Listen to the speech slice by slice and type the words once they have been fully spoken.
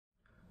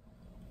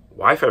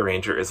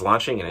WiFiRanger is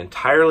launching an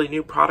entirely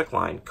new product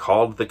line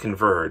called the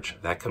Converge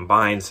that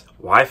combines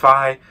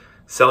Wi-Fi,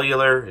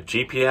 cellular,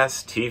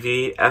 GPS,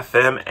 TV,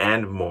 FM,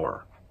 and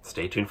more.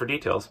 Stay tuned for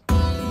details.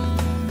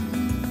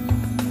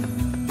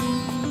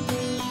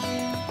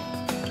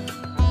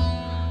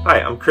 Hi,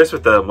 I'm Chris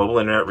with the Mobile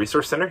Internet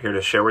Resource Center, here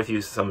to share with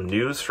you some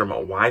news from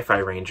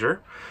WiFiRanger.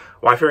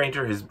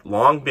 WiFiRanger has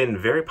long been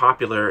very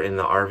popular in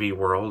the RV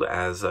world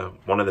as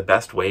one of the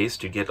best ways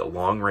to get a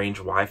long-range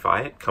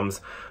Wi-Fi. It comes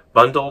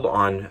bundled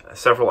on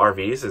several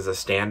RVs as a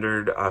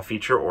standard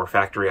feature or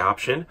factory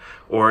option,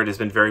 or it has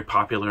been very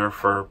popular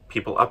for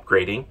people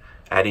upgrading,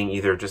 adding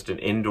either just an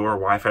indoor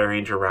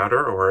WiFiRanger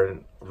router or a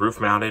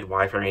roof-mounted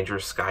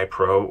WiFiRanger Sky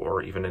Pro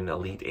or even an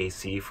Elite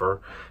AC for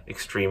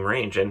extreme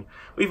range. And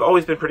we've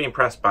always been pretty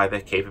impressed by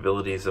the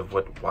capabilities of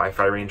what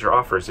WiFiRanger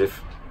offers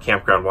if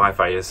campground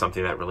Wi-Fi is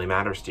something that really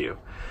matters to you.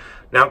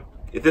 Now,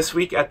 this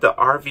week at the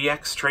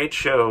RVX trade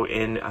show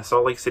in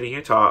Salt Lake City,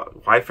 Utah,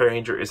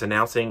 WiFiRanger is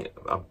announcing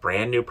a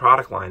brand new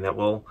product line that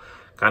will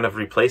kind of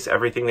replace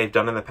everything they've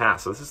done in the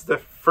past. So this is the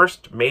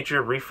first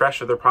major refresh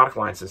of their product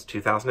line since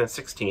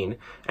 2016,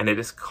 and it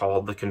is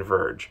called the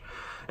Converge.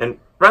 And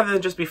rather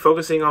than just be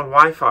focusing on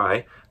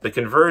Wi-Fi, the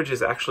Converge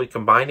is actually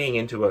combining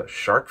into a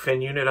shark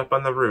fin unit up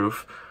on the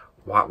roof,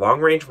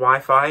 long-range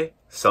Wi-Fi,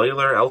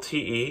 cellular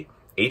LTE,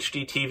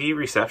 HDTV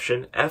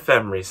reception,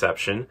 FM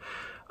reception,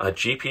 a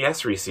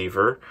GPS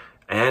receiver,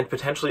 and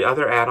potentially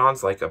other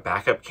add-ons like a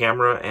backup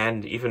camera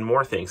and even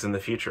more things in the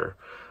future.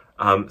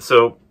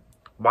 So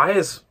why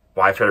is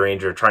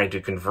WiFiRanger trying to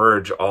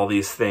converge all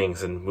these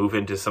things and move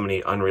into so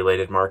many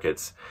unrelated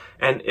markets?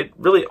 And it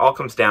really all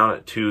comes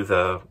down to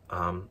the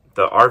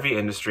RV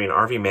industry and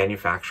RV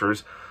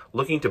manufacturers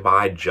looking to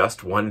buy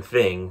just one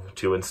thing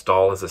to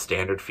install as a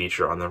standard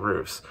feature on the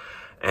roofs.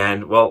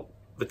 And well,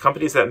 the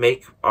companies that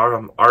make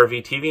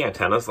RV TV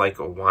antennas like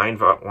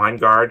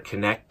WineGuard,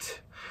 Connect,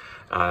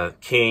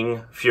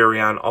 King,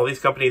 Furrion, all these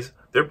companies,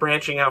 they're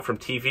branching out from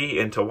TV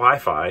into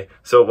Wi-Fi.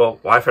 So, well,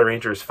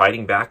 WiFiRanger is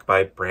fighting back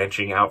by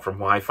branching out from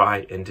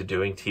Wi-Fi into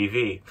doing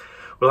TV.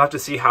 We'll have to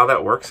see how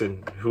that works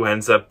and who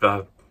ends up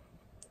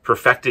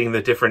perfecting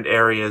the different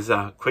areas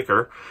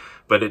quicker.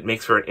 But it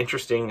makes for an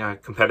interesting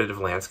competitive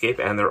landscape,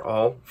 and they're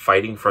all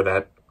fighting for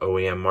that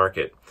OEM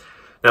market.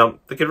 Now,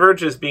 the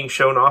Converge is being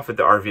shown off at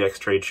the RVX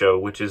trade show,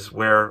 which is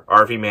where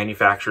RV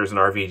manufacturers and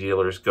RV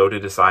dealers go to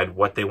decide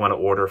what they want to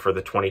order for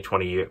the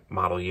 2020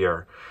 model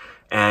year.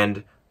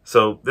 And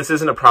so this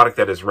isn't a product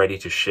that is ready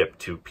to ship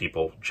to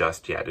people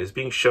just yet. It is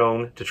being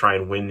shown to try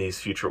and win these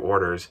future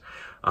orders.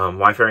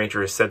 WiFiRanger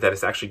has said that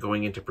it's actually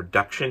going into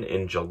production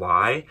in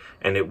July,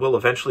 and it will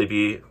eventually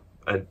be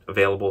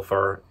available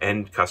for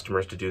end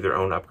customers to do their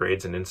own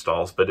upgrades and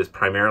installs, but is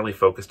primarily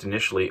focused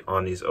initially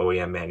on these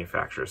OEM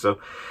manufacturers. So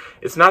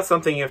it's not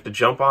something you have to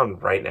jump on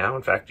right now.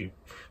 In fact, you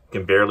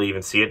can barely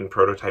even see it in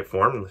prototype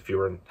form if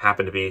you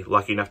happen to be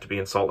lucky enough to be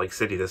in Salt Lake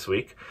City this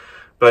week.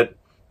 But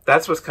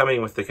that's what's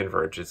coming with the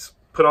Converge. It's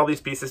put all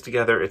these pieces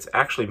together. It's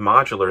actually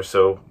modular,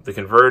 so the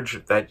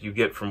Converge that you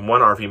get from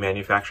one RV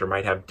manufacturer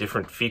might have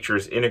different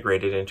features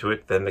integrated into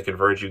it than the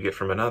Converge you get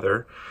from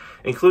another,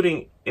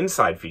 including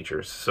inside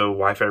features. So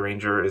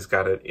WiFiRanger has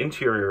got an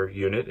interior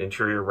unit,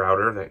 interior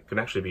router that can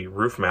actually be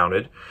roof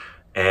mounted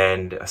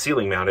and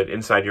ceiling mounted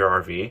inside your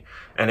RV,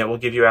 and it will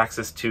give you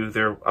access to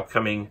their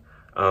upcoming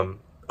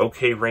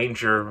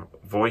WiFiRanger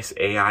voice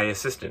AI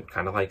assistant,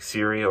 kind of like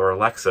Siri or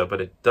Alexa, but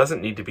it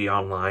doesn't need to be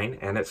online,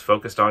 and it's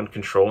focused on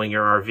controlling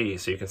your RV.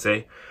 So you can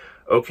say,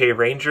 "Okay,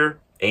 Ranger,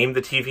 aim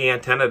the TV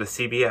antenna to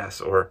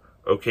CBS," or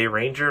 "Okay,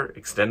 Ranger,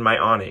 extend my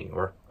awning,"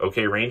 or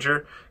 "Okay,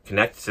 Ranger,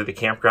 connect to the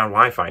campground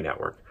Wi-Fi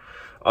network."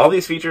 All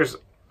these features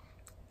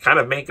kind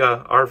of make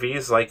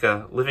RVs like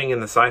living in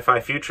the sci-fi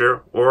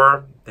future,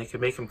 or they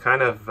could make them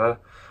kind of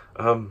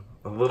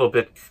a little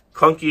bit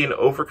clunky and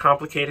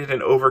overcomplicated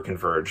and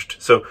over-converged.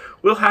 So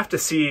we'll have to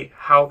see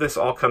how this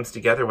all comes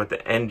together, what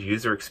the end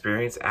user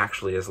experience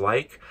actually is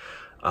like,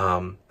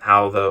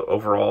 how the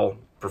overall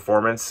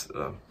performance,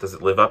 does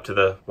it live up to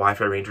the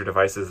WiFiRanger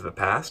devices of the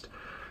past?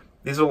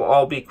 These will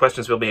all be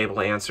questions we'll be able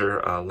to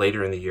answer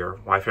later in the year.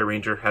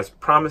 WiFiRanger has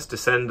promised to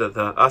send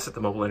us at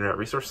the Mobile Internet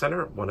Resource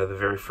Center one of the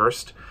very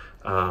first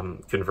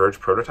Converge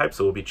prototypes,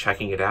 so we'll be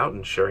checking it out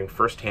and sharing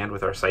firsthand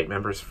with our site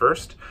members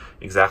first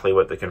exactly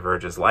what the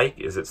Converge is like.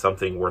 Is it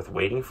something worth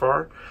waiting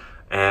for,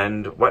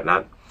 and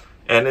whatnot?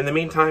 And in the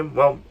meantime,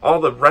 well,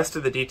 all the rest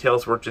of the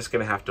details we're just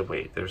going to have to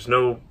wait. There's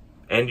no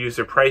end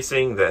user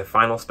pricing, the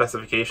final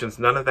specifications,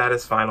 none of that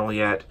is final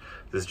yet.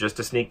 This is just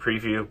a sneak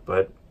preview,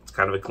 but it's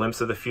kind of a glimpse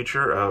of the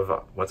future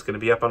of what's going to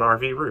be up on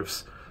RV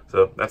roofs.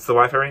 So that's the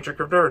WiFiRanger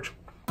Converge.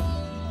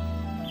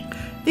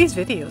 These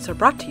videos are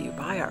brought to you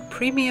by our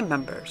premium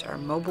members, our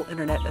mobile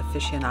internet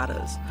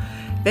aficionados.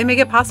 They make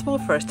it possible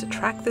for us to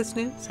track this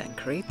news and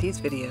create these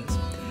videos.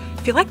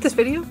 If you like this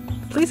video,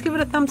 please give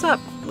it a thumbs up,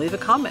 leave a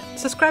comment,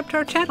 subscribe to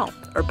our channel,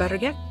 or better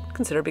yet,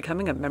 consider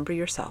becoming a member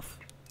yourself.